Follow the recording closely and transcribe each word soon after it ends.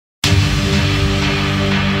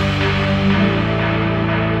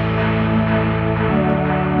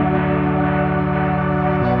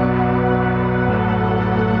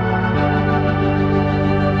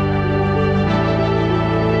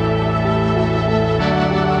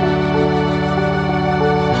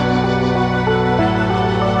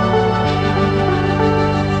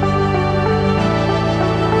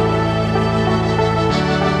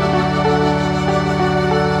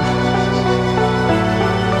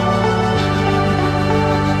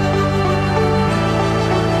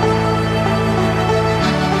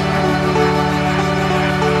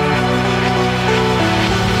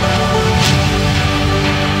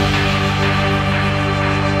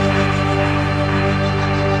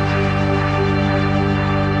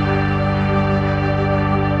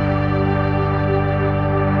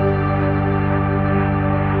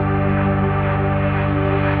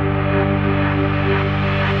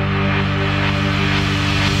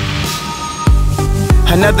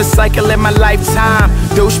Another cycle in my lifetime.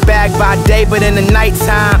 Douchebag by day, but in the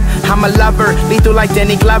nighttime I'm a lover, lethal like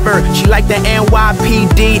Danny Glover. She like the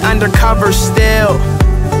NYPD undercover still.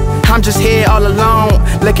 I'm just here all alone,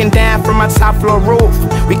 looking down from my top floor roof.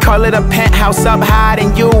 We call it a penthouse up higher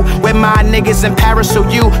than you, with my niggas in Paris, so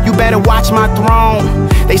you better watch my throne.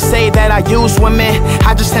 They say that I use women,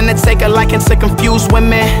 I just tend to take a liking to confuse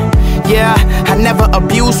women. Yeah, I never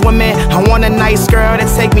abuse women. I want a nice girl to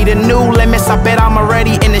take me to new limits. I bet I'm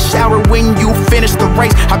already in the shower when you finish the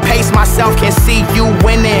race. I pace myself, can't see you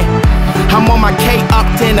winning. I'm on my K up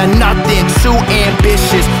to nothing, too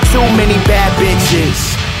ambitious, too many bad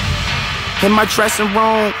bitches in my dressing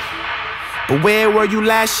room. But where were you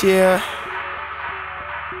last year?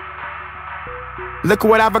 Look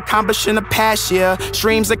what I've accomplished in the past year.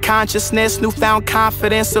 Streams of consciousness, newfound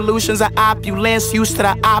confidence, solutions of opulence, used to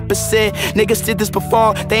the opposite. Niggas did this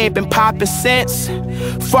before, they ain't been popping since.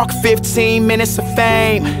 Fuck 15 minutes of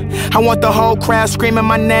fame. I want the whole crowd screaming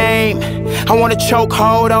my name. I want a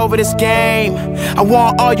chokehold over this game. I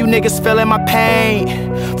want all you niggas feeling my pain.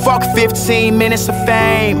 Fuck 15 minutes of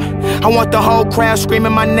fame. I want the whole crowd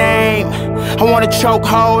screaming my name. I want a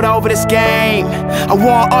chokehold over this game. I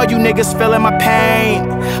want all you niggas feeling my pain.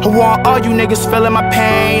 I want all you niggas feeling my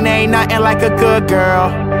pain. Ain't nothing like a good girl,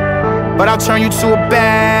 but I'll turn you to a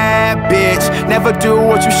bad bitch. Never do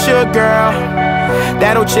what you should, girl.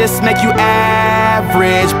 That'll just make you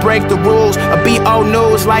average. Break the rules, or be old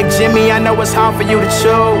news like Jimmy. I know it's hard for you to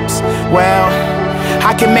choose. Well,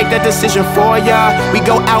 I can make that decision for ya. We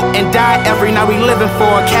go out and die every night we living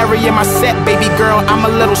for. Carrying my set, baby girl, I'm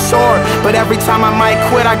a little sore, but every time I might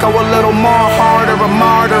quit, I go a little more harder. A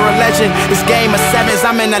martyr, a legend. This game of sevens,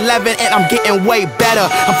 I'm in 11 and I'm getting way better.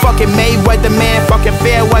 I'm fucking Mayweather man, fucking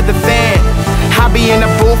Fairweather fan. I be in the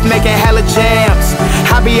booth making hella jams.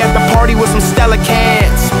 I be at the party with some Stella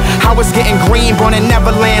cans. I was getting green, born in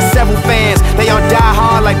Neverland, several fans. They all die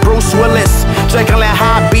hard like Bruce Willis. Drinking like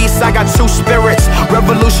high beasts, I got two spirits.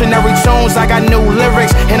 Revolutionary tunes, I got new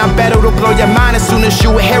lyrics. And I'm better to blow your mind as soon as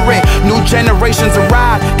you hear it. New generations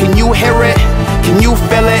arrive, can you hear it? Can you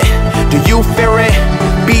feel it? Do you fear it?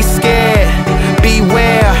 Be scared,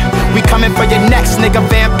 beware. We coming for your next nigga,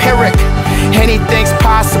 vampiric. Anything's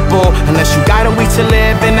possible, unless you got a week to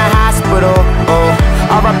live in the hospital. Oh,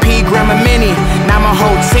 R.I.P. Grandma Minnie, now my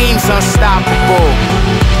whole team's unstoppable.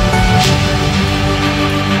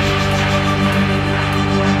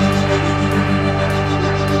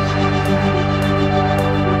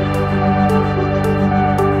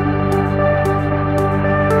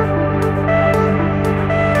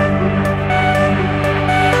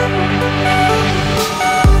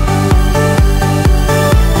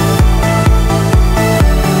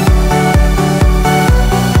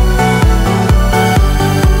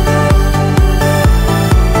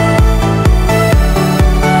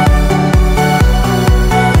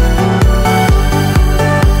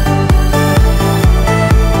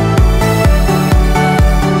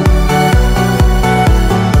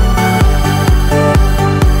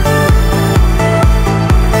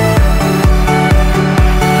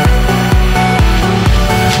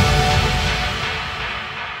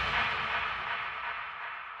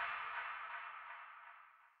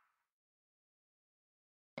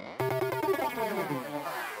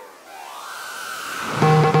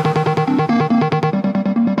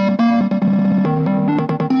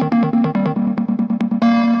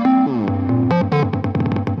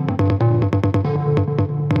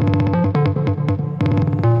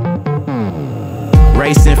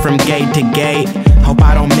 Racing from gate to gate, hope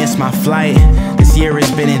I don't miss my flight. This year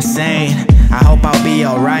has been insane, I hope I'll be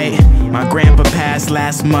alright. My grandpa passed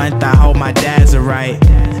last month, I hope my dad's alright.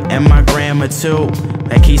 And my grandma too,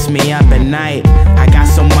 that keeps me up at night. I got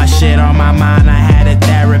so much shit on my mind, I had a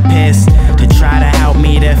therapist to try to help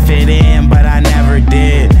me to fit in, but I never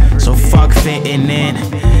did. So fuck fitting in,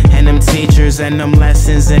 and them teachers and them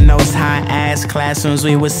lessons in those high-ass classrooms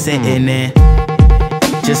we was sitting in.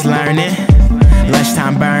 Just learning,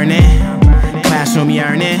 lunchtime burning, classroom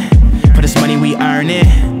yearning, for this money we earning.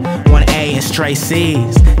 1A and straight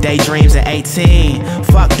C's, daydreams at 18.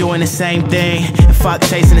 Fuck doing the same thing, and fuck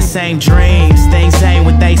chasing the same dreams. Things ain't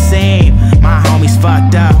what they seem, my homies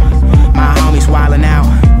fucked up, my homies wildin' out.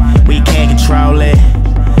 We can't control it,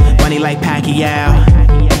 money like Pacquiao,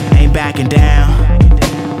 ain't backing down.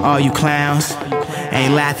 All you clowns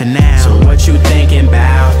ain't laughing now. So what you thinking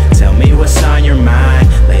about? Tell me what's on your mind.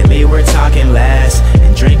 Lately we're talking less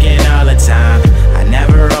and drinking all the time. I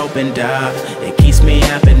never opened up, it keeps me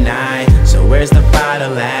up at night. So where's the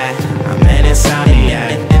bottle at? I'm an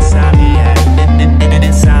insomniac. Insomniac.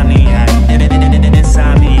 Insomniac. Insomniac.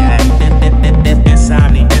 Insomniac.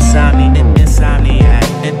 Insomniac.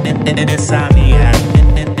 Insomniac,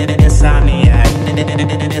 Insomniac,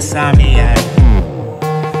 Insomniac.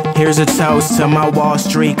 Here's a toast to my Wall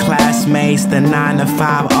Street classmates, the 9 to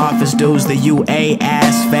 5 office dudes, the UA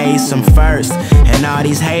ass face. I'm first, and all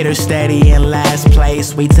these haters steady in last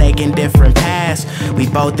place. We taking different paths, we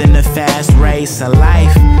both in the fast race of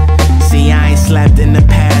life. See, I ain't slept in the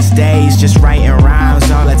past days, just writing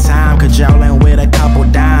rhymes all the time, cajoling with a couple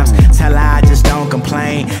dimes. Tell her I just don't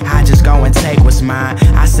complain, I just go and take what's mine.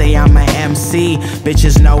 I say I'm an MC,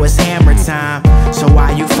 bitches know it's hammer time. So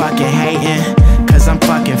why you fucking hating? Cause I'm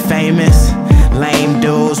fucking famous. Lame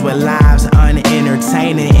dudes with lives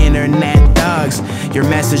unentertaining, internet thugs, your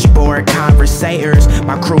message board conversators.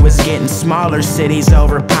 My crew is getting smaller, cities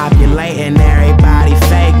overpopulating. Everybody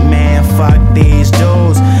fake, man, fuck these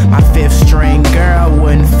dudes. My 5th string girl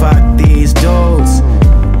wouldn't fuck these dudes.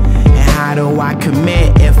 And how do I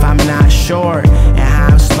commit if I'm not sure? And how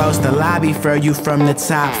I'm supposed to lobby for you from the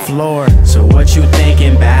top floor? So what you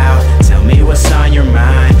thinking about? Tell me what's on your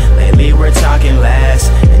mind. Lately we're talking less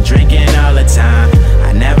and drinking all the time.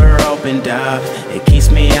 I never opened up, it keeps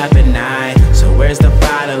me up at night. So where's the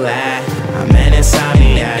bottle at? I'm an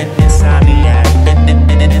insomniac, insomniac,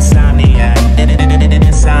 insomniac, insomniac,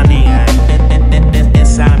 insomniac,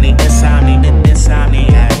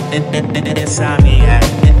 insomniac,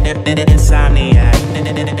 insomniac,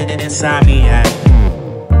 insomniac.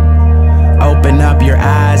 Open up your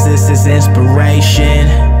eyes, this is inspiration.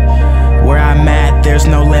 Where I'm at, there's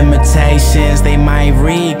no limitations. They might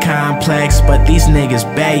read complex, but these niggas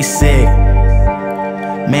basic.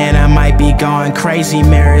 Man, I might be going crazy,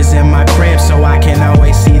 mirrors in my crib so I can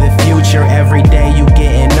always see the future. Every day you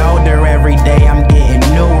getting older, every day I'm getting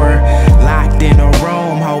newer. Locked in a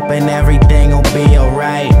room, hoping everything will be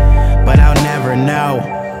alright, but I'll never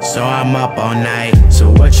know, so I'm up all night.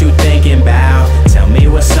 So what you thinking about? Tell me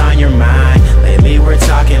what's on your mind. Lately we're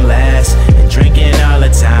talking less and drinking all the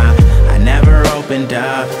time. I never opened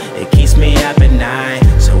up, it keeps me up at night.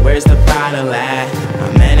 So where's the bottle at?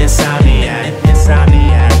 I'm an insomniac,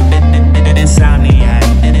 insomniac, insomniac,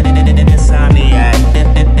 insomniac, insomniac,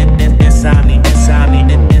 insomniac,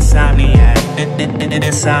 insomniac,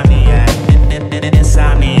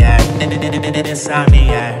 insomniac,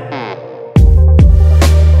 insomniac.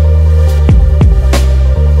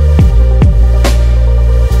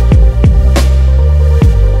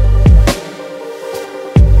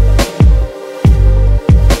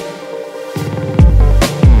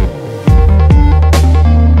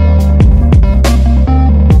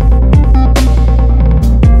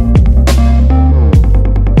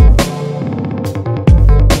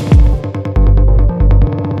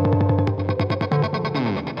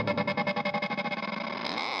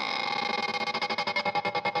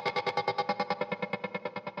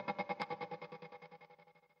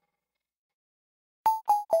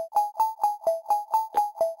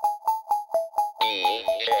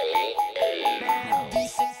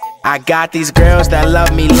 I got these girls that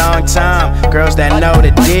love me long time, girls that know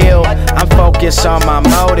the deal. I'm focused on my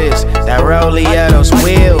motives, that rollie of those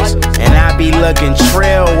wheels. And I be looking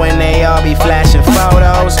trill when they all be flashing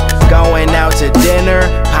photos. Going out to dinner,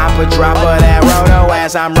 pop a drop of that roto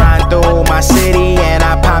as I'm riding through my city. And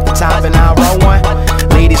I pop the top and I'll roll one.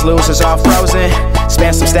 Leave these losers all frozen,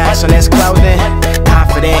 spend some stacks on this clothing.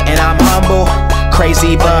 Confident and I'm humble,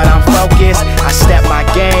 crazy but I'm focused. I stepped my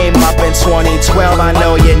game up in 2012, I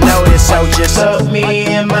know you noticed. So just look me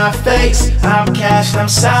in my face, I'm cashed, I'm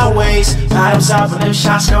sideways. Bottoms up and them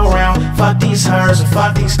shots go round. Fuck these hers and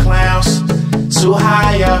fuck these clowns. Too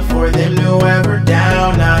high up for them to ever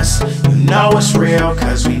down us. You know it's real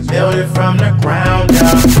cause we built it from the ground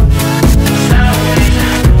up.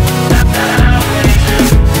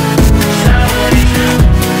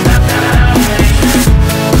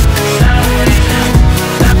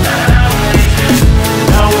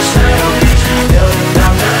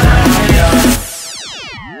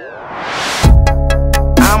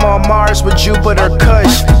 Mars with Jupiter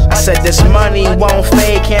Kush. I said this money won't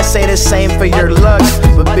fade, can't say the same for your looks,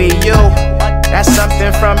 but be you. That's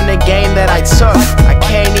something from the game that I took. I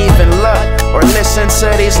can't even look or listen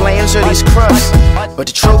to these lames or these crooks, but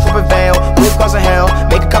the truth will prevail. Move cause of hell,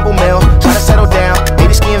 make a couple mil, try to settle down,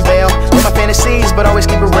 maybe ski and veil. Live my fantasies, but always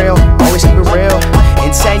keep it real, always keep it real.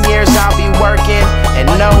 In 10 years I'll be working and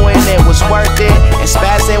knowing it was worth it, and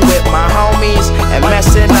spazzing with my homies and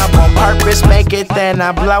messing up on purpose. Make it then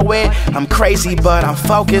I blow it. I'm crazy but I'm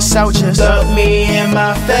focused, so just look me in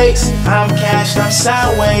my face. I'm cashed, I'm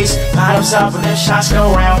sideways. Bottoms up and them shots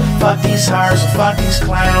go round. Fuck these hers and fuck these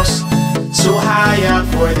clowns. Too high up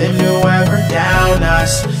for them to ever down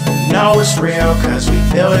us. You know it's real cause we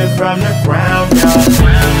built it from the ground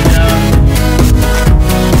up.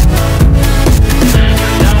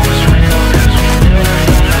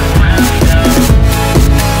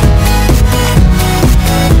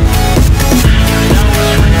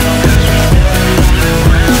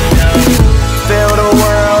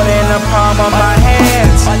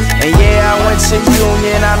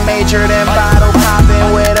 major than bottle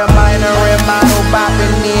popping with a minor and model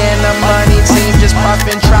bopping. Me and the money team just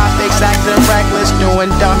puffing tropics, acting reckless, doing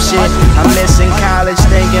dumb shit. I'm missing college,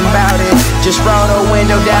 thinking about it. Just roll the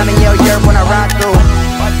window down in your yurt when I rock through.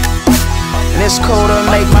 And it's cool to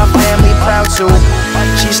make my family proud too.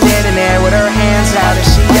 She's standing there with her hands out and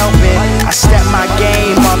she open. I stepped my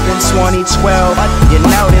game up in 2012. You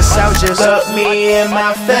notice I'll just look me in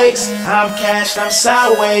my face. I'm cashed, I'm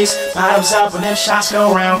sideways. Bottoms up when them shots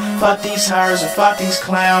go round. Fuck these hers and fuck these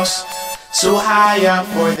clowns. Too high up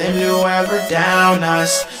for them to ever down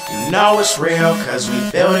us. You know it's real cause we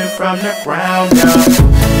build it from the ground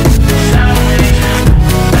up.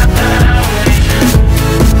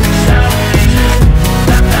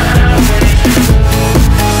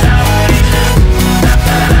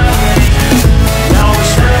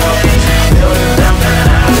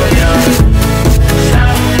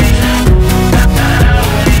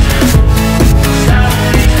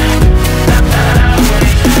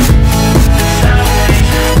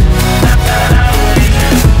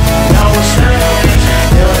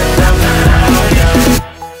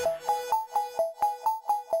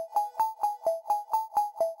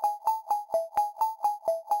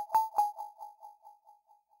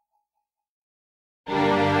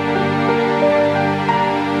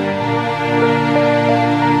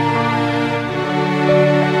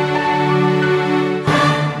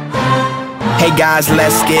 Hey guys,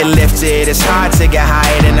 let's get lifted. It's hard to get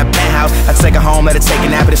higher than a penthouse. I take her home, let her take a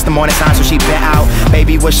nap, but it's the morning time, so she bent out.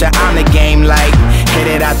 Baby, wish her on the game like hit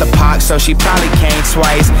it out the park, so she probably came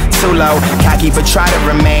twice. Too low, cocky, but try to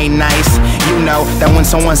remain nice. You know that when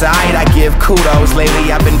someone's alright, I give kudos.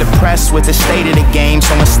 Lately, I've been depressed with the state of the game.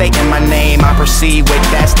 Someone stating my name, I proceed with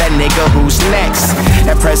that's that nigga who's next.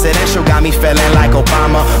 That presidential got me feeling like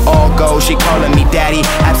Obama. All gold, she calling me daddy,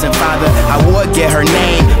 absent father. I would get her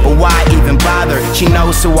name, but why even bother? She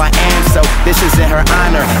knows who I am, so this isn't her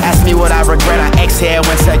honor. Ask me what I regret, I exhale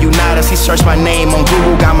and tell you nada. She searched my name on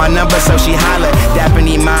Google, got my number, so she hollered. Dapping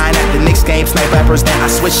me mine at the Knicks game, snipe rappers, then I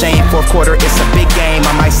switch shame. Fourth quarter, it's a big game,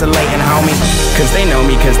 I'm isolating, homie. Cause they know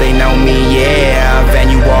me, yeah.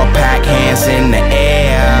 Venue all packed, hands in the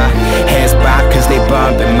air. Hands bop cause they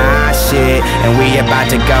bumping my shit, and we about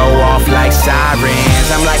to go off like sirens.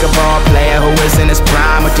 I'm like a ball player who is in his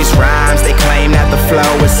prime with these rhymes. They claim that the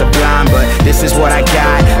flow is sublime, but this is what I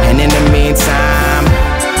got, and in the meantime,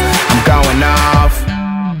 I'm going off.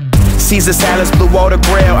 Caesar salads, blue water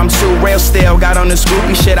grill, I'm too real still. Got on this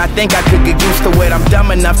groupie shit, I think I could get used to it. I'm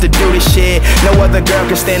dumb enough to do this shit. No other girl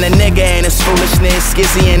can stand a nigga and his foolishness.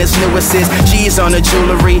 Skizzy and his new assist, G's on the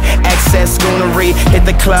jewelry, excess schoonery. Hit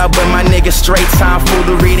the club with my niggas, straight time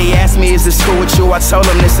foolery. They asked me, is this cool with you? I told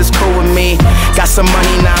them this is cool with me. Got some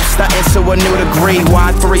money now, I'm stunting to a new degree.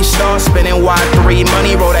 Y3 star spinning Y3,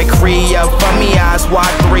 money roll that Cree up for me eyes.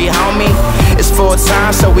 Y3 homie, it's full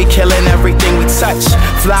time, so we killing everything we touch.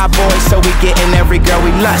 Fly boys, so we getting every girl we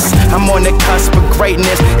lust. I'm on the cusp of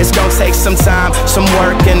greatness. It's gonna take some time, some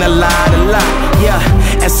work, and a lot, yeah.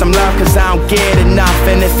 And some love, cause I don't get enough.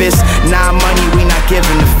 And if it's not money, we not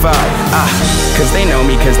giving a fuck. Cause they know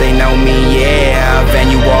me, yeah.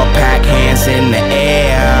 Venue all packed, hands in the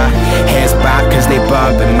air. Hands bop cause they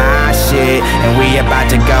bumping my shit, and we about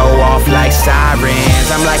to go off like sirens.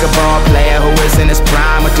 I'm like a ball player who is in his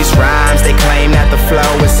prime with these rhymes. They claim that the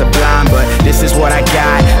flow is sublime, but this is what I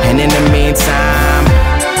got, and in the meantime,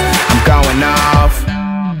 I'm going off.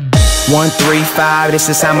 135, this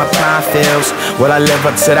is how my prime feels. Will I live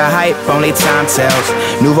up to the hype? Only time tells.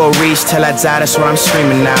 Nouveau reach till I die, that's what I'm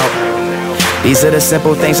screaming out. These are the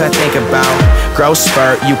simple things I think about. Growth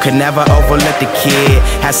spurt, you could never overlook the kid.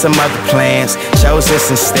 Had some other plans, chose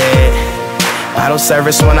this instead. Bottle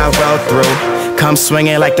service when I roll through. Come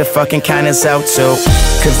swinging like the fucking kind of out too.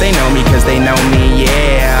 Cause they know me,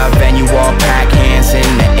 yeah. Venue all packed, hands in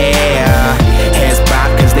the air. Hands bop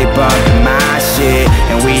cause they bumping my shit,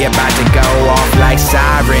 and we about to go off like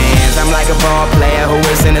sirens. I'm like a ball player who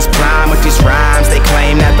is in his prime with these rhymes. They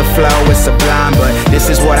claim that the flow is sublime, but this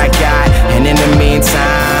is what I got, and in the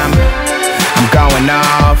meantime, I'm going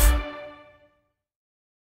off.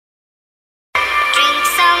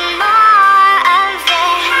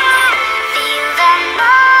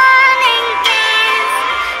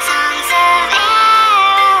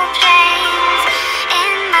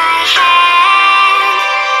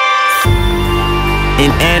 In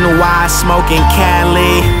NY, smoking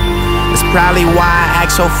Cali. That's probably why I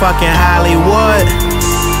act so fucking Hollywood.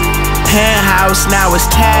 Penthouse, now it's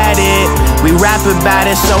tatted. We rap about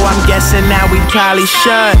it, so I'm guessing now we probably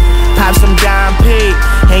should Pop some Don P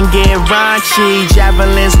and get raunchy.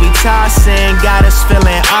 Javelins we tossing, got us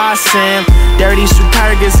feeling awesome. Dirty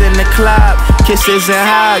Supergas in the club, kisses and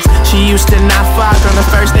hugs. She used to not fuck on the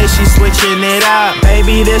first day, she switching it up.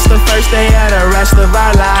 Baby, this the first day of the rest of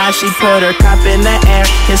our lives. She put her cup in the air,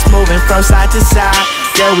 it's moving from side to side.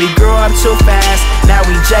 Yeah, we grew up too fast, now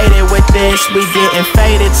we jaded with this. We getting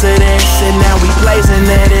faded to this, and now we blazing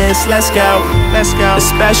to this. Let's go, let's go. A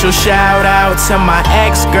special shout out to my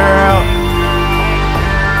ex-girl.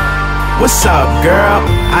 What's up, girl?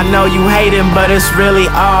 I know you hating, but it's really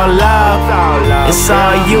all love. It's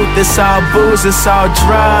all youth, it's all booze, it's all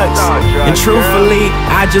drugs. And truthfully,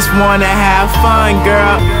 I just wanna have fun,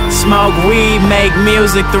 girl. Smoke weed, make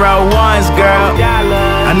music, throw ones, girl.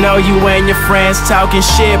 I know you and your friends talking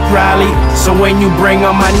shit probably, so when you bring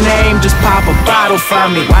on my name, just pop a bottle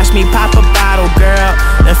for me. Watch me pop a bottle, girl,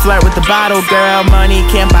 and flirt with the bottle, girl. Money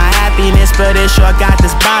can't buy happiness, but it sure got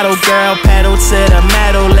this bottle, girl. Pedal to the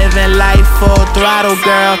metal, living life full throttle,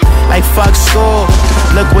 girl. Like fuck school,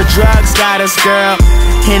 look what drugs got us, girl.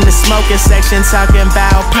 In the smoking section talking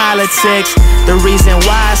about politics. The reason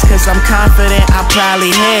why is cause I'm confident I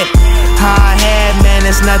probably hit. Hard head, man,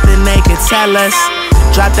 there's nothing they could tell us.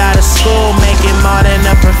 Dropped out of school, making more than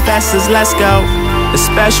the professors. Let's go. A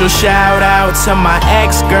special shout out to my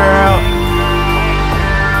ex-girl.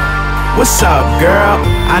 What's up, girl?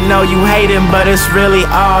 I know you hating, but it's really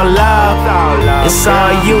all love. It's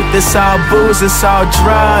all youth, it's all booze, it's all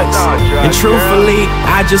drugs. And truthfully,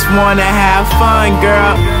 I just wanna have fun,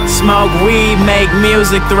 girl. Smoke weed, make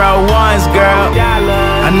music, throw ones, girl.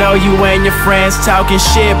 I know you and your friends talking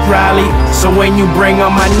shit probably, so when you bring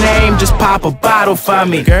on my name, just pop a bottle for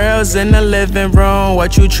me. Girls in the living room,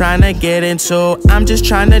 what you tryna get into? I'm just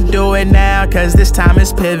tryna do it now, cause this time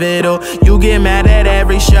is pivotal. You get mad at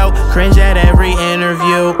every show, cringe at every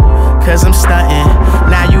interview, cause I'm stunting,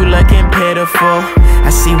 now you looking pitiful. I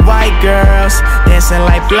see white girls dancing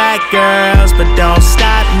like black girls, but don't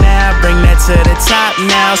stop now, bring that to the top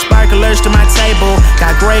now. Sparklers to my table,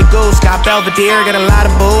 got Grey Goose, got Belvedere, got a lot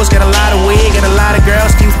of booze, got a lot of weed, got a lot of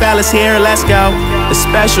girls. Few fellas here, let's go. A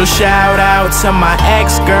special shout out to my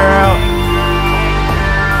ex-girl.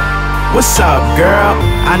 What's up, girl?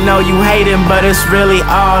 I know you hating, but it's really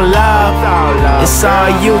all love. It's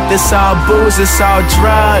all youth, it's all booze, it's all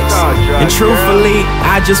drugs. And truthfully,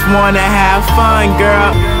 I just wanna have fun,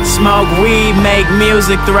 girl. Smoke weed, make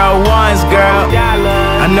music, throw ones, girl.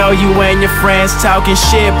 I know you and your friends talking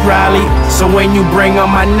shit probably, so when you bring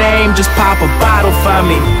on my name, just pop a bottle for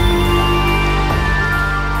me.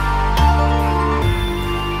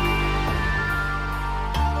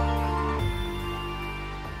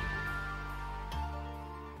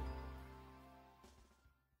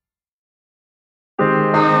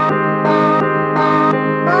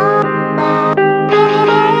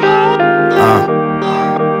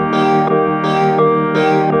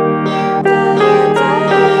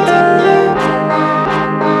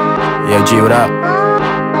 G, what up?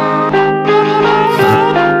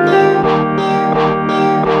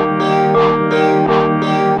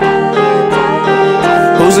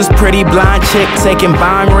 Who's this pretty blonde chick taking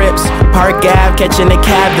bong rips? Park Ave, catching a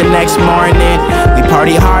cab the next morning. We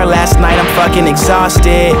party hard last night, I'm fucking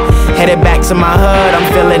exhausted. Headed back to my hood, I'm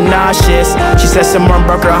feeling nauseous. She said someone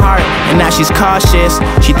broke her heart, and now she's cautious.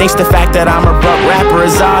 She thinks the fact that I'm a broke rapper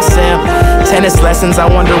is awesome. Tennis lessons, I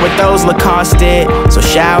wonder what those look costed. So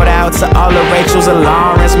shout out to all the Rachels and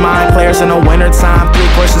Lawrence, mind players in the wintertime. 3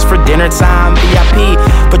 courses for dinner time, VIP,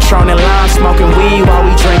 Patron and lime, smoking weed while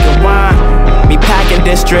we drinking wine. Me packing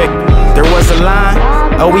district, there was a line.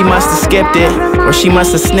 Oh, we must have skipped it, or she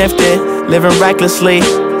must have sniffed it. Living recklessly,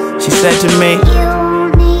 she said to me.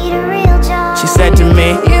 She said to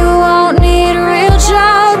me, you won't need a real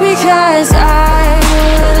job, because I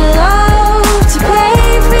would love to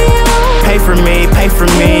pay for you. Pay for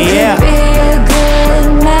me, yeah. Be a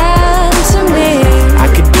good man to me. I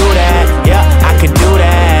could do that, yeah, I could do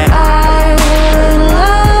that. I would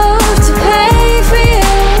love to pay for you.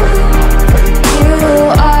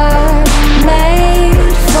 You are made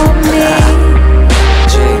for me.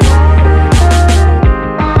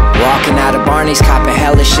 Walking out of Barney's, copping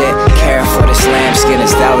hella shit. Caring for this lamb, skin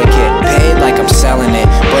is delicate. Paid like I'm selling it,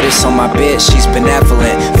 but it's on my bitch, she's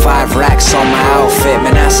benevolent. 5 racks on my outfit,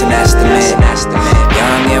 man, that's an estimate.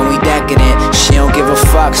 Young and we decadent, she don't give a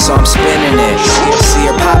fuck, so I'm spinning it. See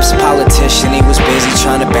her pop's a politician, he was busy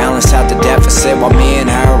trying to balance out the deficit, while me and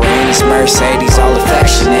her were in his Mercedes, all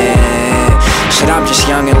affectionate. Shit, I'm just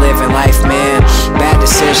young and living life, man. Bad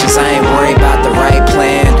decisions, I ain't worried about the right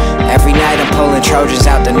plan. Every night I'm pulling Trojans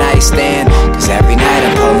out the nightstand, cause every night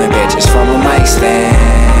I'm pulling bitches from a mic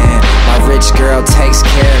stand. My rich rich girl takes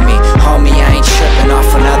care of me. Homie, I ain't tripping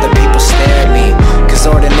off when other people stare at me, cause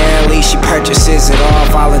ordinarily she purchases it all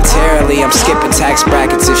voluntarily. I'm skipping tax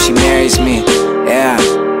brackets if she marries me, yeah,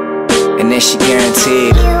 and then she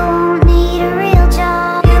guaranteed.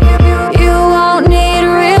 You won't need a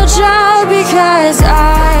real job because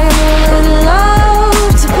I would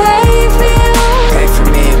love to pay for you. Pay for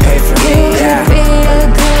me, yeah. You could be a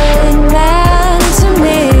good man to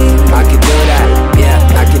me. I could do that, yeah,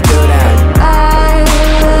 I could do that. I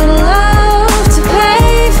would love to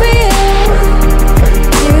pay for you.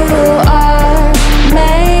 You are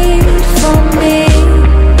made for me.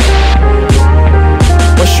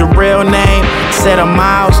 What's your real name? Said I'm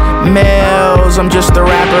Miles Mills. I'm just a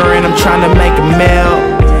rapper and I'm trying to make a meal.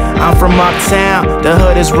 I'm from uptown, the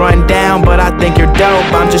hood is run down, but I think you're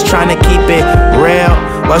dope, I'm just trying to keep it real.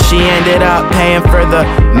 Well, she ended up paying for the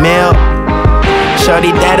meal.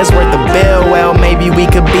 Shorty, that is worth the bill. Well, maybe we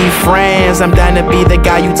could be friends. I'm down to be the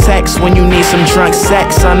guy you text when you need some drunk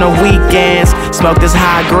sex on the weekends. Smoke this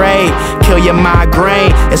high grade, kill your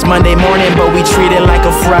migraine. It's Monday morning, but we treat it like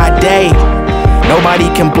a Friday.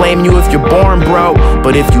 Nobody can blame you if you're born broke,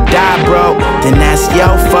 but if you die broke, then that's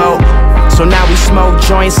your fault. So now we smoke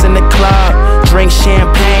joints in the club, drink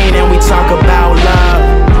champagne, and we talk about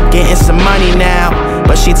love. Getting some money now,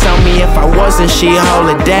 but she told me if I wasn't, she'd hold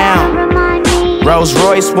it down. Rolls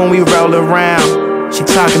Royce when we roll around. She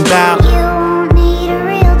talking about,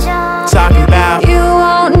 talking about. You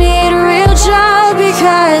won't need a real job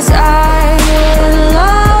because I would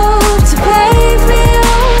love to pay for you.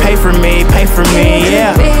 Pay for me,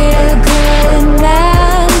 yeah. You could be a good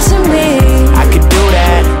man to me. I could do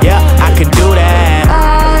that, yeah, I could do that.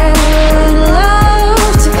 I would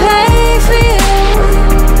love to pay for you.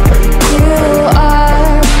 You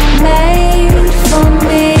are made for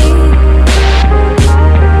me.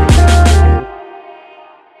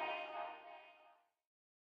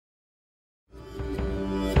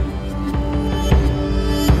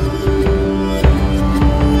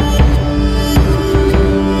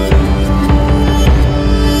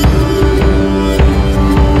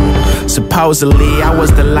 Supposedly, I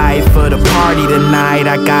was the life of the party tonight.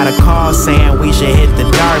 I got a call saying we should hit the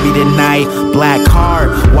Derby tonight. Black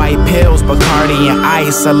card, white pills, Bacardi and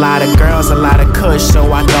ice. A lot of girls, a lot of kush,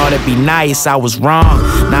 so I thought it'd be nice. I was wrong,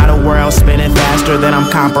 now the world's spinning faster than I'm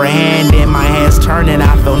comprehending. My head's turning,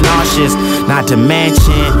 I feel nauseous, not to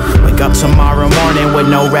mention wake up tomorrow morning with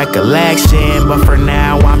no recollection. But for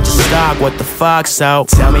now, I'm just stuck, what the fuck? So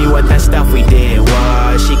tell me what that stuff we did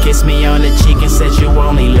was. She kissed me on the cheek and said you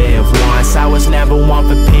only live once. I was never one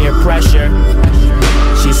for peer pressure.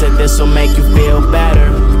 She said this'll make you feel better.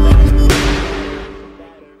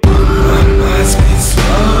 My mind's been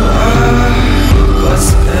slower, but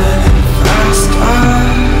spinning faster.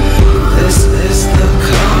 This is the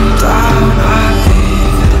come down, I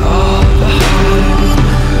leave it all behind.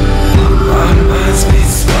 My mind's been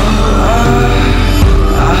slower,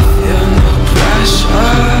 I feel no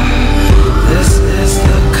pressure. This is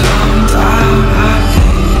the come down, I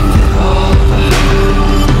leave it all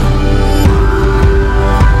behind.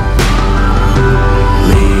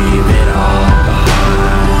 Leave it all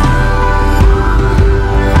behind.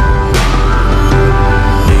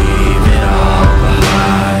 Leave it all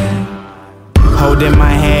behind. Holding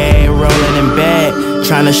my head, rolling in bed,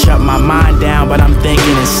 trying to shut my mind down, but I'm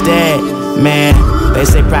thinking instead. Man, they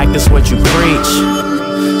say practice what you preach.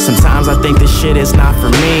 Sometimes I think this shit is not for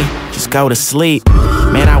me. Just go to sleep.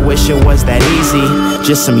 Man, I wish it was that easy.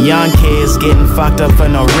 Just some young kids getting fucked up for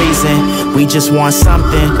no reason. We just want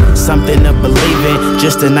something to believe in.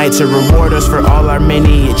 Just a night to reward us for all our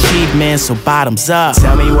many achievements. So bottoms up.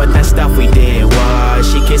 Tell me what that stuff we did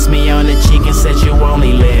was. She kissed me on the cheek and said you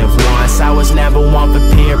only live once. I was never one for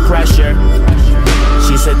peer pressure.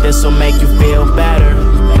 She said this'll make you feel better.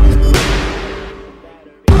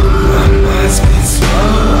 My mind's been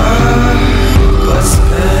slower, but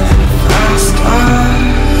spinning faster.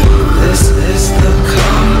 This is the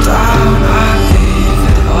come down, I leave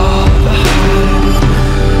it all behind.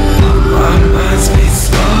 My mind's been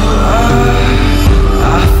slower,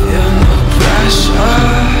 I feel no pressure.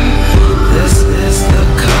 This is the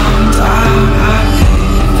come down, I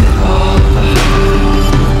leave it all behind.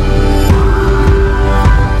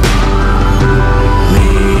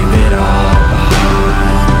 Leave it all behind.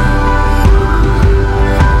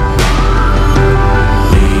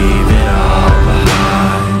 Leave it all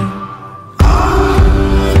behind.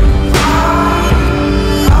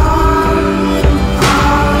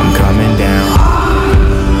 I'm coming down.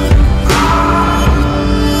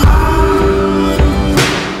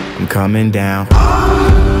 I'm coming down.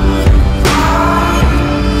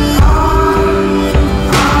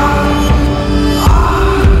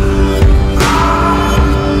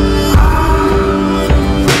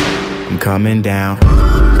 coming down.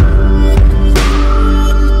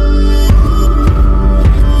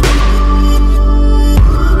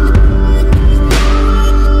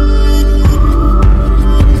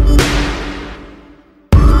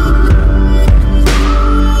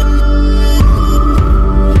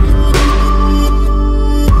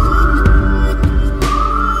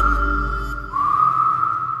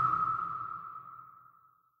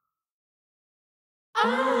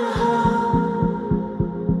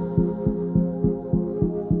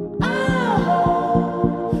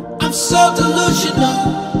 I'm so delusional.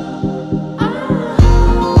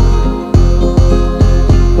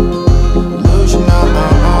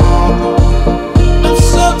 I'm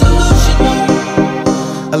so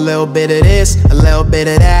delusional. A little bit of this, a little bit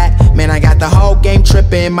of that. Man, I got the whole game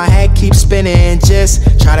tripping, my head keeps spinning.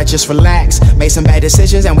 Try to relax, made some bad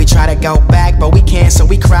decisions and we try to go back, but we can't, so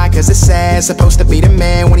we cry cause it's sad. Supposed to be the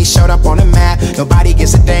man when he showed up on the map. Nobody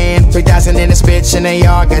gives a damn, 3,000 in this bitch and they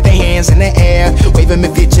all got their hands in the air. Wave them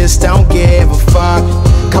if you just don't give a fuck.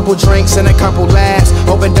 Couple drinks and a couple laughs.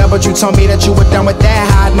 Opened up but you told me that you were done with that.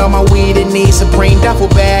 Hiding all my weed and these Supreme duffel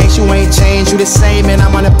bags. You ain't changed, you the same and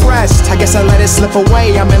I'm unimpressed. I guess I let it slip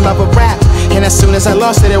away, I'm in love with rap. And as soon as I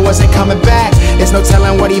lost it, it wasn't coming back. There's no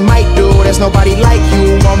telling what he might do, there's nobody like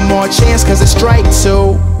you. One more chance cause it's strike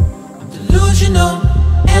two. I'm delusional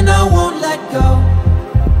and I won't let go.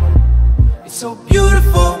 It's so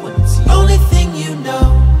beautiful when it's the only thing you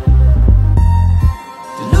know.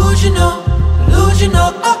 Delusional,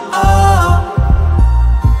 delusional, oh oh.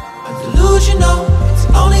 I'm delusional, it's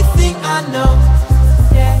the only thing I know.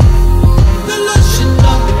 Yeah.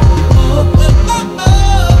 Delusional, oh oh oh oh.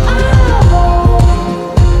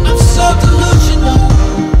 I'm so delusional.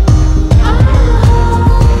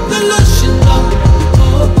 Delusional,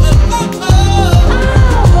 oh oh oh oh.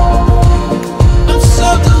 I'm so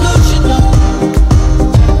delusional.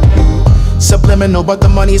 Subliminal, but the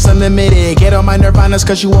money's unlimited. Get on my nirvanas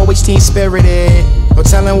cause you always teen spirited. No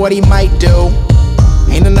telling what he might do.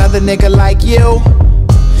 Ain't another nigga like you.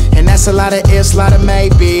 And that's a lot of ifs, a lot of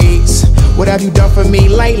maybes. What have you done for me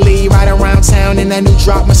lately? Ride around town in that new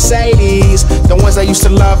drop Mercedes. The ones that used to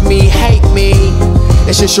love me, hate me.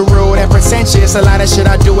 It's just you're rude and pretentious. A lot of shit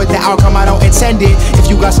I do with the outcome I don't intend it. If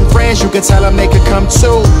you got some friends, you can tell them they could come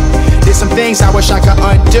too. Did some things I wish I could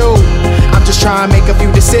undo. I'm just trying to make a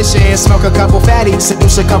few decisions. Smoke a couple fatties,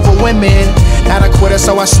 seduce a couple women. Not a quitter,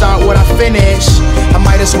 so I start what I finish. I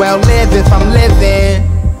might as well live if I'm living.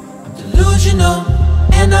 I'm delusional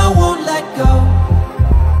and I won't let go.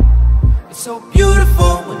 It's so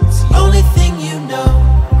beautiful when it's the only thing you know.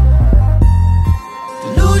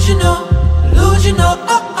 Delusional, delusional,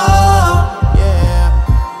 oh oh. Yeah,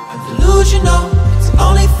 I'm delusional, it's the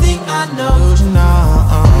only thing I know.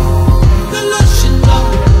 delusional. Delusional,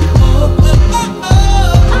 oh oh oh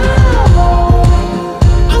oh.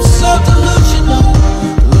 I'm so delusional.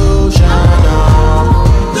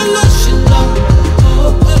 Delusional,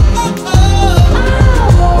 oh oh oh.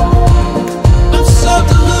 I'm so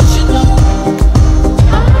delusional.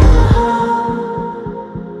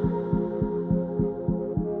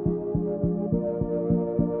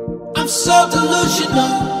 I'm so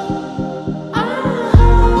delusional.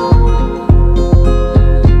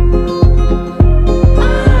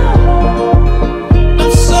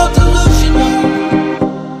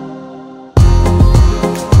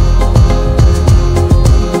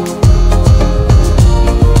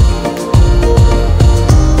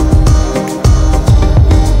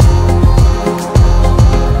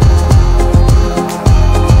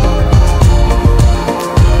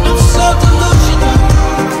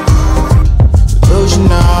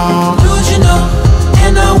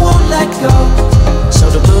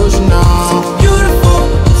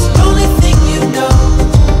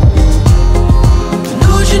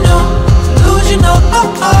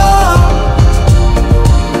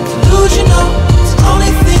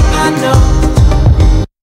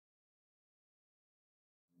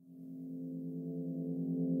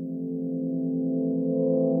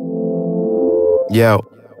 Yo,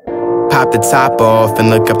 pop the top off and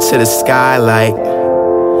look up to the sky like,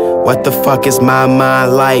 what the fuck is my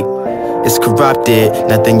mind like? It's corrupted,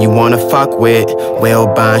 nothing you wanna fuck with.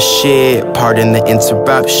 Well-bond shit, pardon the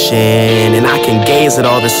interruption. And I can gaze at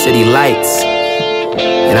all the city lights,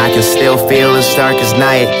 and I can still feel as dark as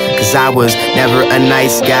night. Cause I was never a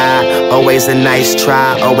nice guy, always a nice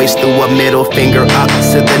try. Always threw a middle finger up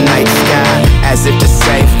to the night sky, as if to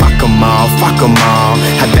say, fuck them all, fuck them all.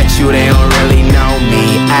 I bet you they don't really know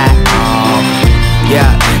me at all.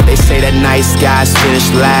 Yeah, they say that nice guys finish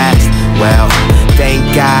last, Well, thank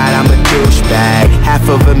God I'm a douchebag. Half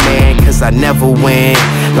of a man, cause I never win.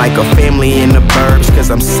 Like a family in the burbs, cause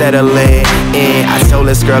I'm settling in. I told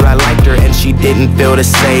this girl I liked her and she didn't feel the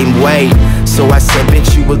same way. So I said,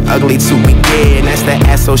 bitch, you was ugly to begin. That's that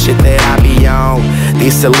asshole shit that I be on.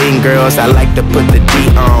 These Celine girls, I like to put the D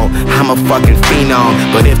on. I'm a fucking phenom,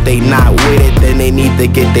 but if they not with it, then they need to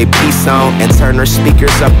get their piece on and turn their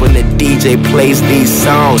speakers up when the DJ plays these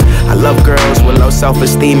songs. I love girls with low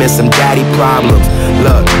self-esteem and some daddy problems.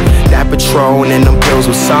 Look, that Patron and them pills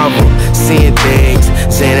will solve them. Seeing things,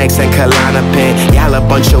 Xanax and Klonopin. Y'all a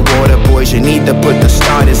bunch of water boys, you need to put the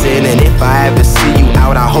starters in. And if I ever see you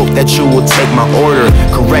out, I hope that you will take my order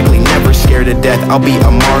correctly. Never scared to death, I'll be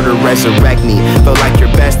a martyr, resurrect me. Feel like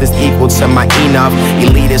your best is equal to my enough.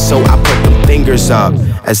 Elitist, so I put them fingers up,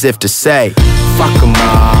 as if to say, fuck them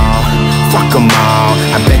all, fuck them all.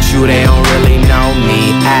 I bet you they don't really know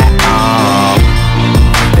me at all.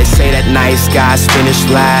 They say that nice guys finish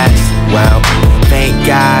last. Well, thank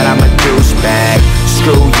God I'm a douchebag.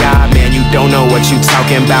 Screw y'all, man, you don't know what you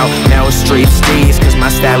talking about. Mel Street Steez, cause my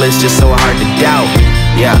style is just so hard to doubt.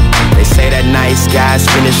 Yeah, they say that nice guys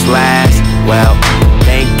finish last. Well,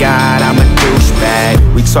 thank God I'm a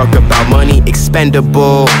douchebag. We talk about money,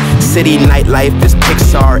 expendable. City nightlife is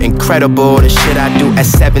Pixar, incredible. The shit I do at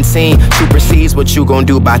 17 supersedes what you gon'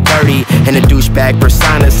 do by 30. And a douchebag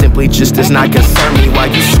persona simply just does not concern me. Why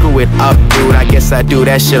you screw it up, dude? I guess I do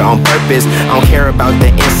that shit on purpose. I don't care about the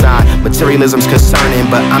inside, materialism's concerning.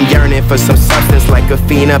 But I'm yearning for some substance like a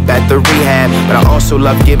fiend up at the rehab. But I also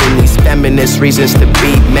love giving these feminists reasons to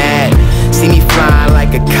be mad. See me flying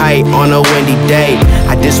like a kite on a windy day.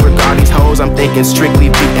 I disregard these hoes, I'm thinking strictly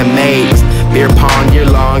beating maids. Beer pong year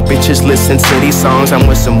long, bitches listen to these songs. I'm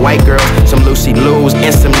with some white girls, some Lucy Lou's,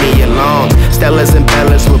 and some Nia Longs. Stellas and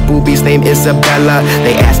Bellas with boobies named Isabella.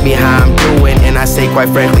 They ask me how I'm doing, and I say quite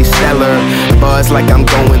frankly stellar. Buzz like I'm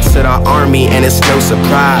going to the army, and it's no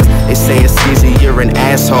surprise. They say it's Skizzy, you're an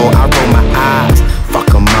asshole, I roll my eyes. Fuck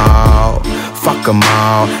them all, fuck them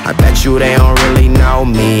all. I bet you they don't really know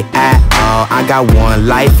me at all. I got one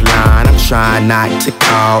lifeline, I'm trying not to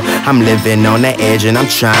call. I'm living on the edge and I'm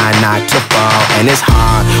trying not to fall. And it's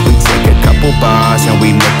hard, we take a couple bars and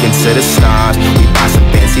we look into the stars. We buy some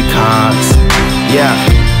fancy cars. Yeah,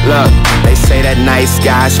 look, they say that nice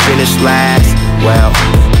guys finish last. Well,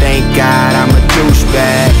 thank God I'm a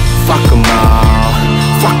douchebag. Fuck them all,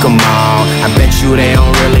 fuck them all. I bet you they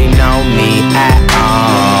don't really know me at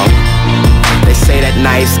all. They say that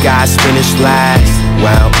nice guys finish last.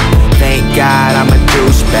 Well, thank God I'm a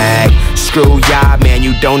douchebag. Screw y'all, man,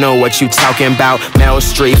 you don't know what you talking about. Mel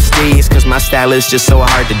Street Steez, cause my style is just so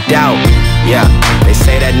hard to doubt. Yeah, they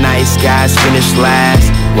say that nice guys finish last.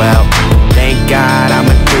 Well, thank God I'm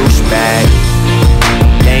a douchebag.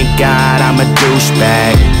 Thank God I'm a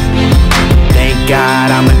douchebag. Thank God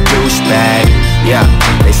I'm a douchebag. Yeah,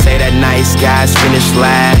 they say that nice guys finish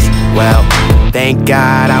last. Well, thank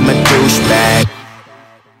God I'm a douchebag.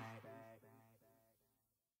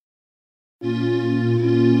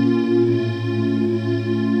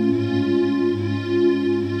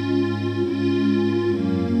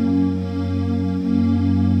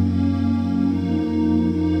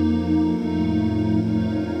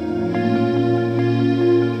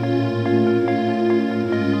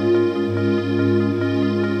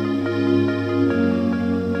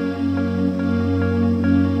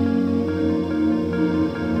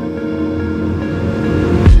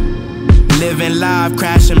 Living life,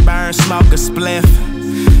 crash and burn, smoke a spliff.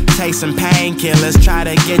 Take some painkillers, try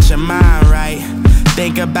to get your mind right.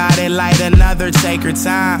 Think about it like another, take your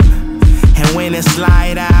time. And when it's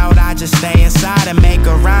light out, I just stay inside and make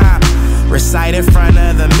a rhyme. Recite in front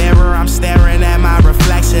of the mirror, I'm staring at my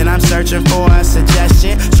reflection. I'm searching for a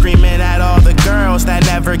suggestion, screaming at all the girls that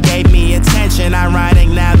never gave me attention. I'm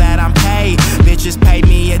writing now that I'm paid, bitches pay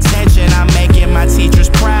me attention. I'm making my teachers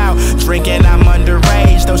proud, drinking I'm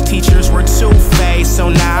underage. Those teachers were two-faced, so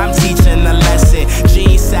now I'm teaching the lesson.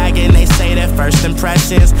 Jeans sagging, they say that first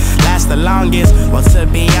impressions last the longest. Well, to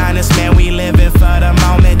be honest, man, we living for the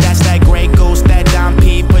moment. That's that Grey Goose, that Dom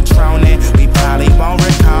P Patronin. We probably won't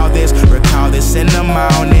recall this in the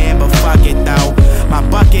morning, but fuck it though. My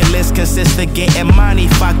bucket list consists of getting money,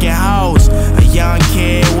 fucking hoes. A young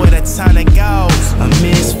kid with a ton of goals, a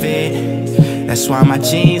misfit. That's why my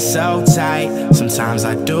jeans so tight. Sometimes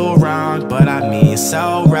I do wrong, but I mean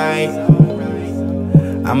so right.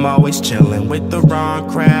 I'm always chilling with the wrong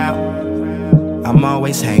crowd. I'm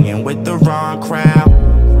always hanging with the wrong crowd.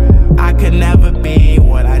 I could never be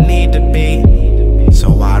what I need to be,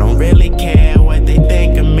 so I don't really care what they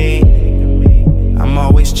think of me. I'm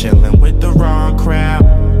always chilling with the wrong crowd.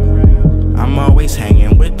 I'm always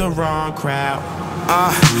hanging with the wrong wrong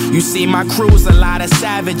crowd. You see my crew's a lot of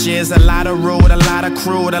savages, a lot of rude, a lot of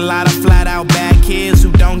crude, a lot of flat out bad kids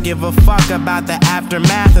who don't give a fuck about the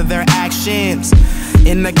aftermath of their actions.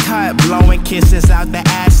 In the cut, blowing kisses out the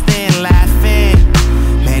ass thin, laughing.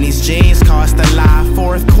 Man, these jeans cost a lot.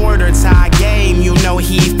 Fourth quarter tie game, you know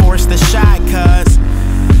he forced the shot, cuz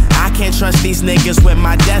I can't trust these niggas with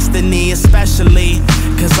my destiny, especially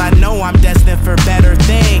cause I know I'm destined for better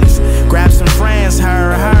things. Grab some friends,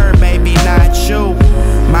 her, baby, not you.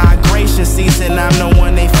 Migration season, I'm the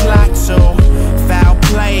one they flock to. Foul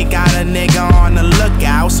play, got a nigga on the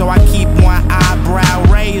lookout, so I keep one eyebrow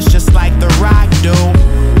raised just like The Rock do.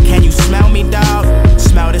 Can you smell me, dog?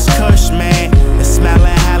 Smell this kush, man. The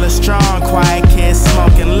smellin' hella strong, quiet kids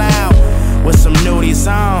smoking loud with some nudies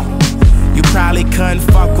on. You probably couldn't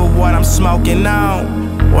fuck with what I'm smoking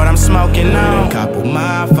on. What I'm smoking on. A couple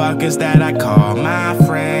motherfuckers that I call my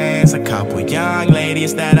friends. A couple young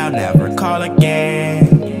ladies that I'll never call again.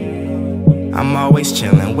 I'm always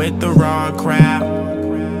chillin' with the wrong crowd.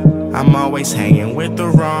 I'm always hanging with the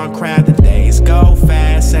wrong crowd. The days go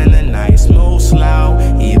fast and the nights move slow.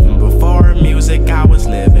 Even before music, I was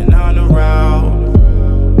living on the road.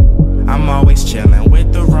 I'm always chillin'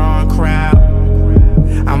 with the wrong crowd.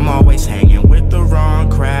 I'm always hanging with the wrong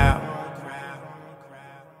crowd.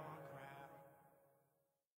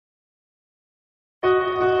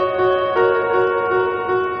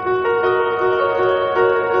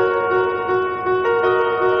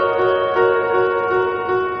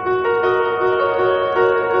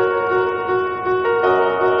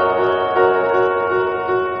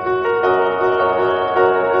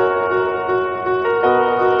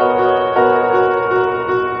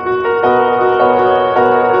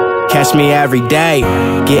 Catch me every day,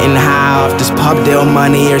 getting high off this pub deal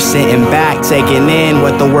money, or sitting back, taking in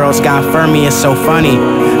what the world's got for me. It's so funny,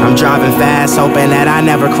 I'm driving fast, hoping that I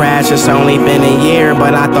never crash. It's only been a year,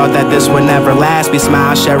 but I thought that this would never last. We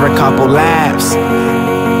smile, share a couple laughs.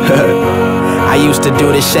 I used to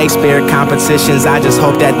do the Shakespeare competitions, I just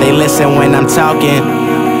hope that they listen when I'm talking.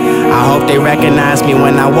 I hope they recognize me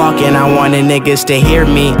when I walk in. I wanted niggas to hear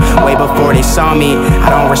me way before they saw me. I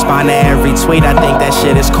don't respond to every tweet, I think that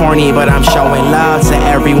shit is corny, but I'm showing love to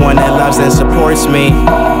everyone that loves and supports me.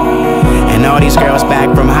 And all these girls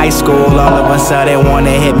back from high school, all of a sudden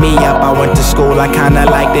wanna hit me up. I went to school, I kinda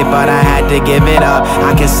liked it, but I had to give it up.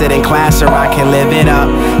 I can sit in class or I can live it up.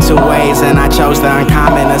 Two ways and I chose the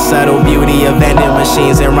uncommon. The subtle beauty of vending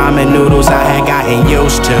machines and ramen noodles I had gotten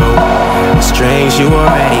used to. The strings you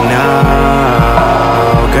already know.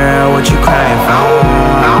 Girl, what you crying for?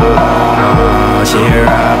 Cheer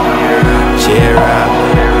up, cheer up,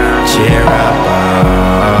 cheer up.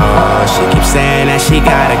 Oh, she keeps saying that she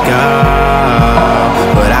gotta go,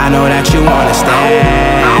 but I know that you wanna stay.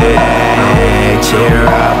 Cheer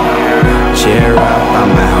up, cheer up,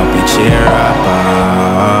 I'ma help you cheer up.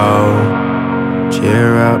 Oh,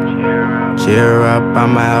 cheer up, cheer up,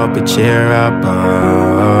 I'ma help you cheer up.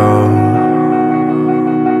 Oh.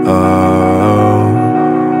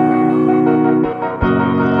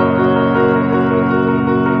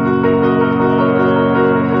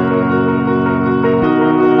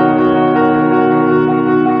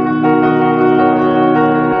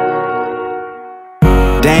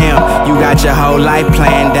 Damn, you got your whole life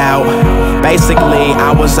planned out. Basically,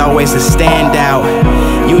 I was always a standout.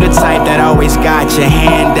 You the type that always got your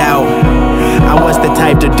hand out. I was the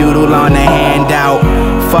type to doodle on the handout.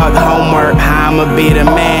 Fuck homework, how I'ma be the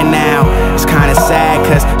man now. It's kinda sad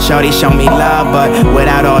cause shorty showed me love, but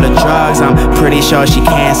without all the drugs, I'm pretty sure she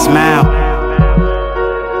can't smile.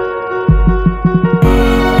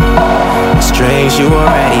 The strings you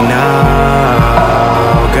already know.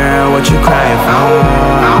 Girl, what you crying for?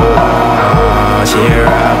 Cheer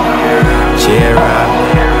up, cheer up,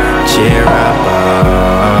 cheer up.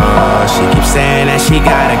 Oh, she keeps saying that she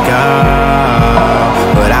gotta go,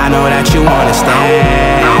 but I know that you wanna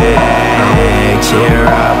stay. Cheer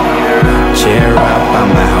up, cheer up,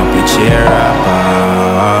 I'ma help you cheer up.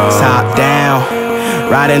 Oh. Top down,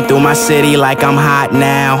 riding through my city like I'm hot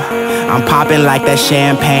now. I'm popping like that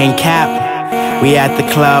champagne cap. We at the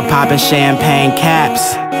club popping champagne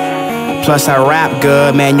caps. Plus I rap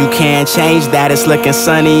good, man, you can't change that. It's looking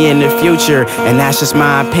sunny in the future, and that's just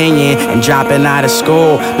my opinion. And dropping out of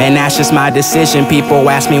school, man, that's just my decision. People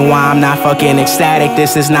ask me why I'm not fucking ecstatic.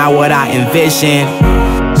 This is not what I envision.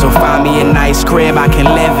 So find me a nice crib I can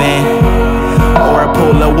live in, or a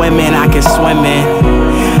pool of women I can swim in.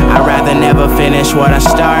 I'd rather never finish what I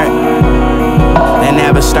start than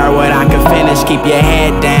never start what I can finish. Keep your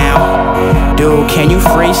head down. Dude, can you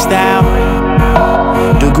freestyle?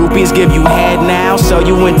 Do Groupies give you head now, so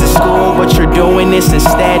you went to school, but you're doing this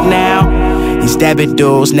instead now. These debit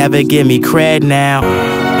duels never give me cred now.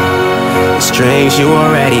 The strings you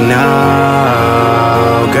already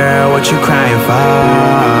know. Girl, what you crying for?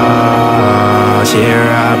 Cheer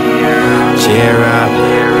up, cheer up,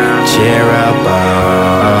 cheer up,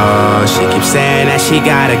 oh. She keeps saying that she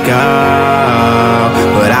gotta go,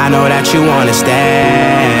 but I know that you wanna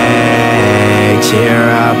stay. Cheer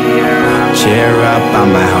up,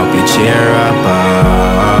 I'ma help you cheer up,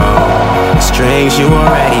 oh. The strings you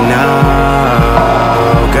already know.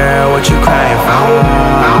 Girl, what you crying for?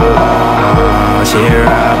 Cheer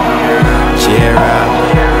up, cheer up,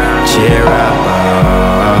 cheer up,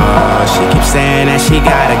 oh. She keeps saying that she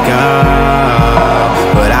gotta go,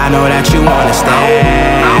 but I know that you wanna stay.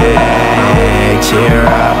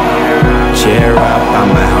 Cheer up,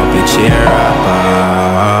 I'ma help you cheer up, oh.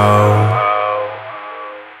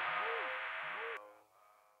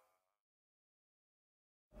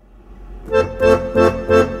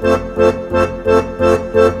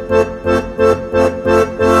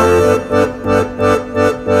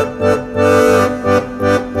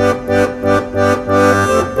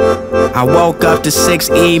 I woke up to 6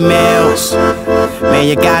 emails. Man,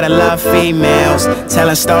 you gotta love females.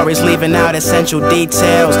 Telling stories, leaving out essential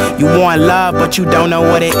details. You want love, but you don't know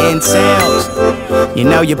what it entails. You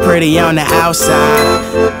know you're pretty on the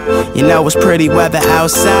outside. You know it's pretty weather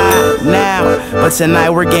outside now, but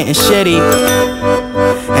tonight we're getting shitty.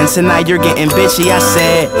 And tonight you're getting bitchy. I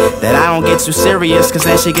said that I don't get too serious, cause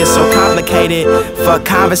then she gets so complicated. Fuck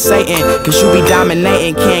conversating, cause you be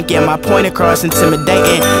dominating. Can't get my point across,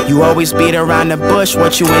 intimidating. You always beat around the bush,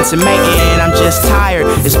 what you intimating. I'm just tired,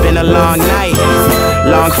 it's been a long night.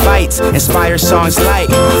 Long fights, inspire songs like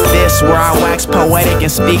this, where I wax poetic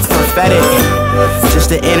and speak prophetic.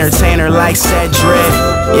 Just an entertainer like Cedric.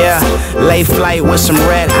 Yeah, late flight with some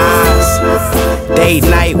red eyes. Date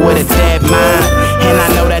night with a dead mind. And I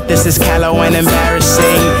know that this is callow and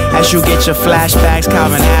embarrassing as you get your flashbacks,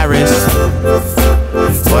 Calvin Harris.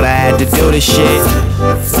 But I had to do this shit.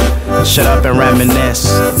 Shut up and reminisce.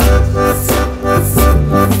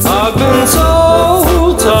 I've been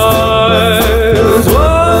so tired with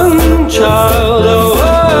one child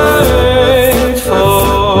away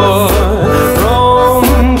for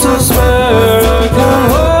room to spare. I can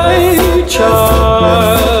wait,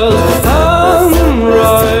 child, and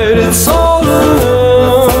right, it's all an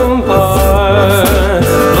empire,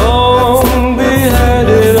 long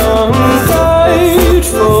beheaded, unpaid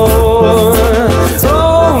for,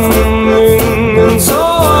 roaming and so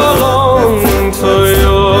long for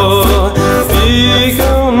your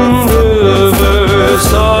beacon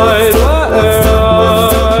riverside where I rest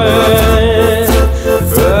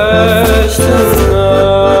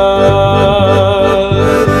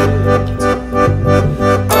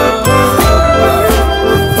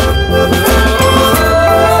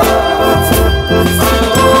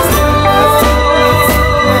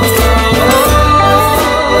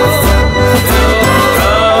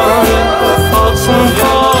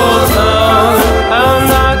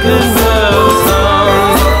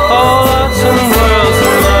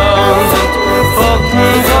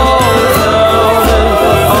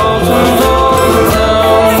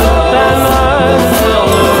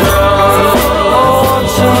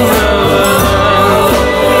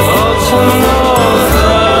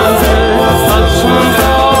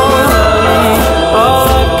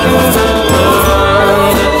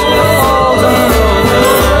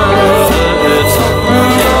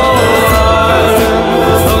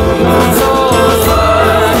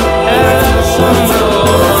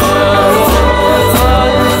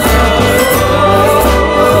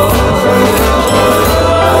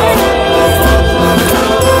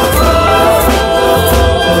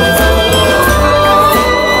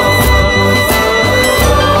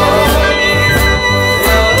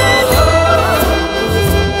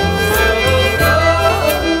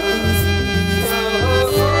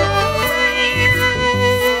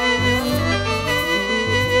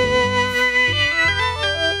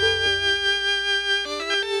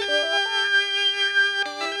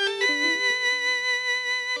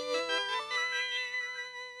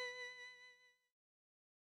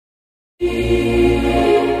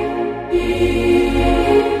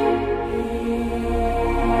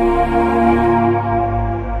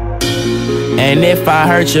And if I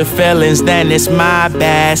hurt your feelings, then it's my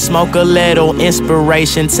bad. Smoke a little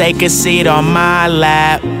inspiration, take a seat on my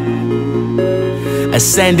lap.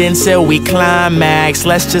 Ascend until we climax.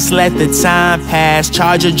 Let's just let the time pass.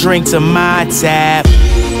 Charge a drink to my tab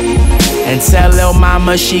and tell lil'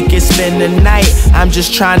 mama she can spend the night. I'm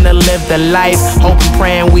just trying to live the life, hope and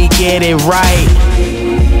praying we get it right.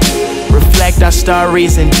 past our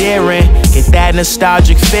stories endearing. Get that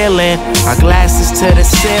nostalgic feeling, our glasses to the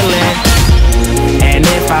ceiling. And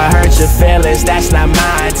if I hurt your feelings, that's not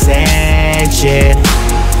my intention.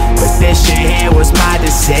 But this shit here was my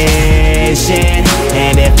decision.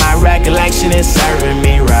 And if my recollection is serving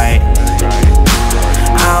me right,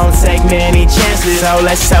 I don't take many chances. So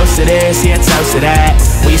let's toast to this, yeah, toast to that.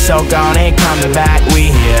 We so gone, ain't coming back,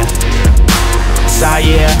 we here. So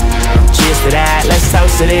yeah, cheers to that. Let's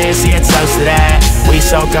toast to this, yeah, toast to that. We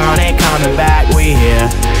so gone, ain't coming back, we here.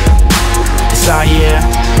 So yeah,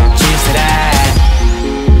 cheers to that.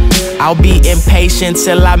 I'll be impatient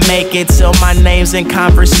till I make it, till my name's in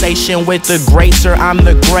conversation with the greats or I'm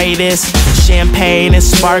the greatest. Champagne and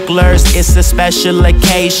sparklers, it's a special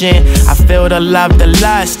occasion. I feel the love, the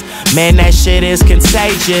lust, man, that shit is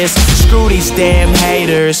contagious. Screw these damn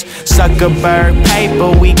haters, Zuckerberg paper.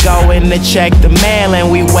 We going to check the mail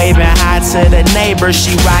and we waving hi to the neighbor.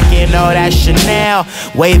 She rocking all that Chanel,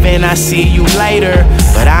 waving I see you later.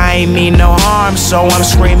 But I ain't mean no harm, so I'm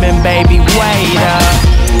screaming, baby, wait up.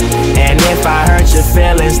 And if I hurt your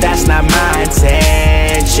feelings, that's not my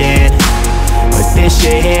intention. But this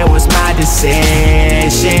shit here was my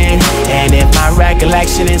decision. And if my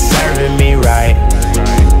recollection is serving me right,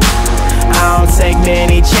 I don't take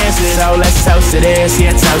many chances. So let's toast to this,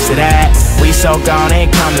 yeah, toast to that. We so gone,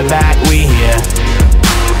 ain't coming back, we here.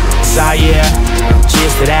 So yeah,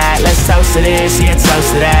 cheers to that. Let's toast to this, yeah,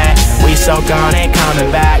 toast to that. We so gone, ain't coming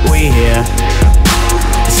back, we here.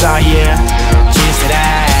 So yeah, cheers to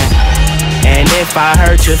that. And if I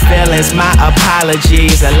hurt your feelings, my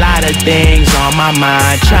apologies. A lot of things on my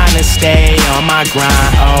mind, trying to stay on my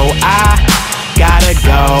grind. Oh, I gotta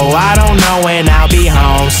go, I don't know when I'll be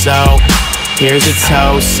home. So here's a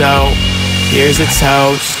toast, so here's a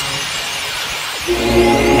toast.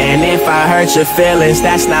 And if I hurt your feelings,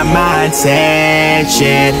 that's not my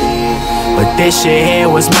intention. But this shit here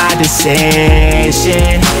was my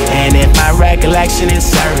decision. And if my recollection is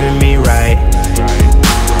serving me right,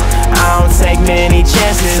 I don't take many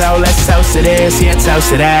chances. So let's toast to this, yeah, toast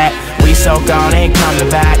to that. We so gone, ain't coming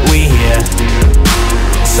back, we here.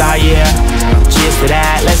 So yeah, cheers to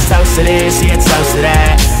that. Let's toast to this, yeah, toast to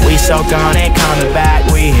that. We so gone, ain't coming back,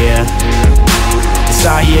 we here.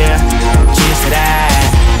 So yeah, cheers to that.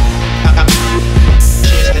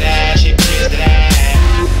 Cheers to that, cheers to that.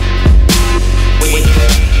 We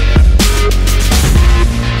here.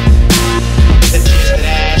 Cheers to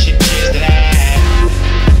that, cheers to that.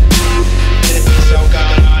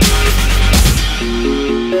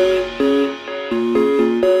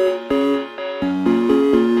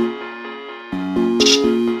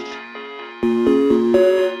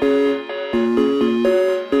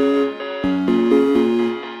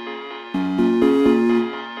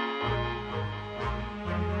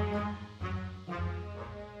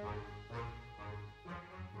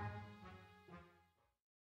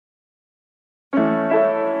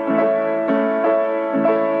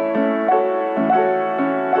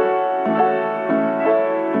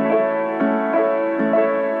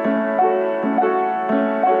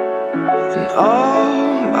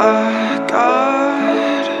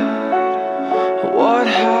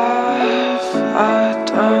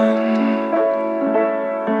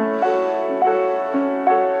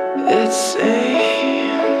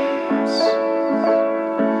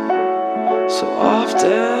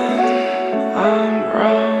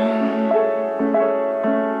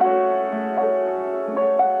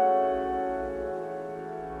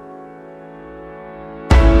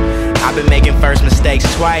 I've been making first mistakes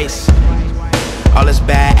twice. All this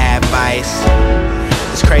bad advice,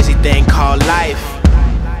 this crazy thing called life.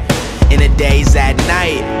 In the days at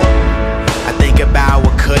night, I think about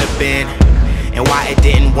what could have been and why it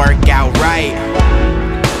didn't work out right.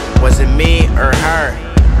 Was it me or her?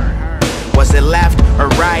 Was it left or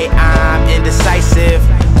right? I'm indecisive,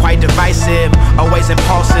 quite divisive, always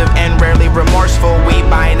impulsive and rarely remorseful. We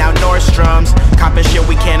buying out Nordstrom's, copping shit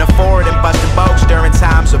we can't afford and busting boats during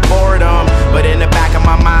times of boredom. But in the back of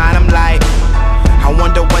my mind I'm like, I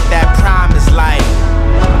wonder what that prime is like.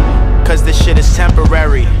 Cause this shit is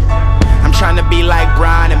temporary. I'm trying to be like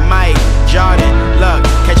Brian and Mike Jordan. Look,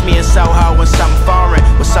 catch me in Soho with something foreign.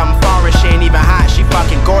 With something foreign, she ain't even hot, she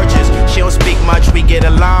fucking gorgeous. She don't speak much, we get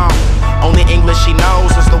along. Only English she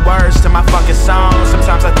knows is the words to my fucking song.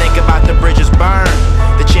 Sometimes I think about the bridges burned,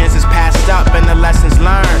 the chances passed up and the lessons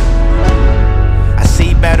learned. I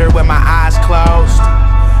see better with my eyes closed.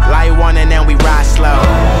 Light one and then we ride slow.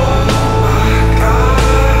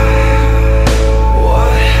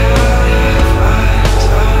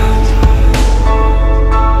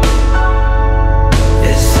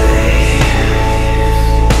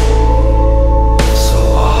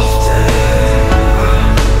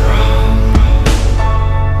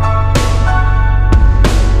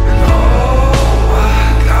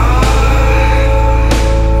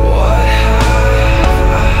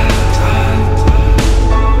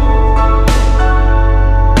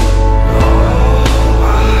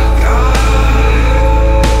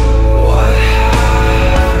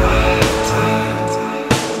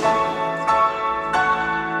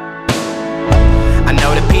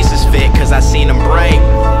 outfit, cause I seen him break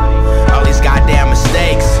all these goddamn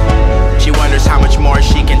mistakes. She wonders how much more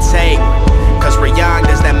she can take, cause we're young,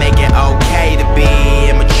 does that make it okay to be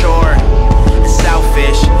immature and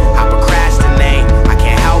selfish? I procrastinate, I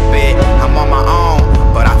can't help it, I'm on my own,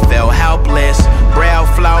 but I feel helpless. Braille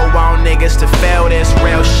flow on niggas to feel this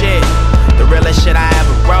real shit, the realest shit I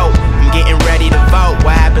ever wrote. I'm getting ready to vote,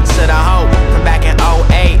 what happened to the hope from back in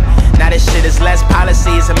 08? Now this shit is less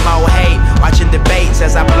policies and more hate. Watching debates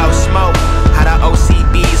as I blow smoke, how the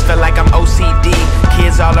OCBs feel like I'm OCD.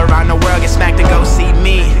 Kids all around the world get smacked to go see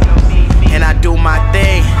me, and I do my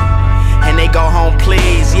thing, and they go home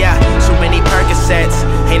please. Yeah, too many Percocets,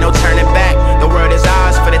 ain't no turning back. The world is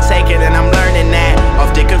ours for the taking, and I'm learning that.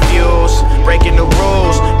 Often confused, breaking the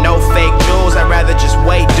rules, no fake jewels, I'd rather just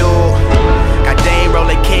wait, dude. Got Dame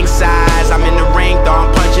rolling king size, I'm in the ring throwing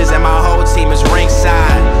punches, and my whole team is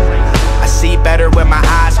ringside. I see better with my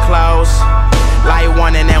eyes closed. Light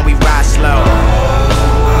one and then we ride slow.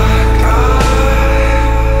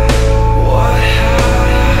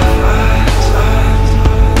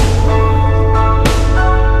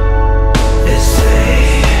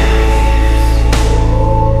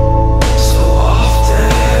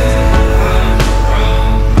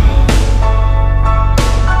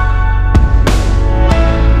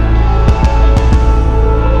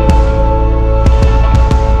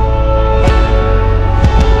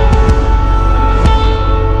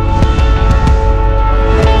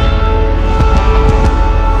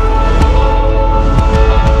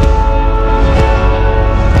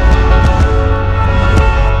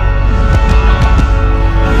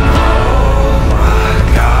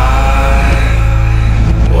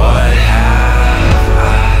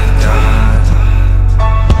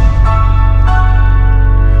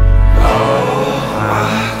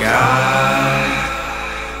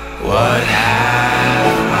 What happened?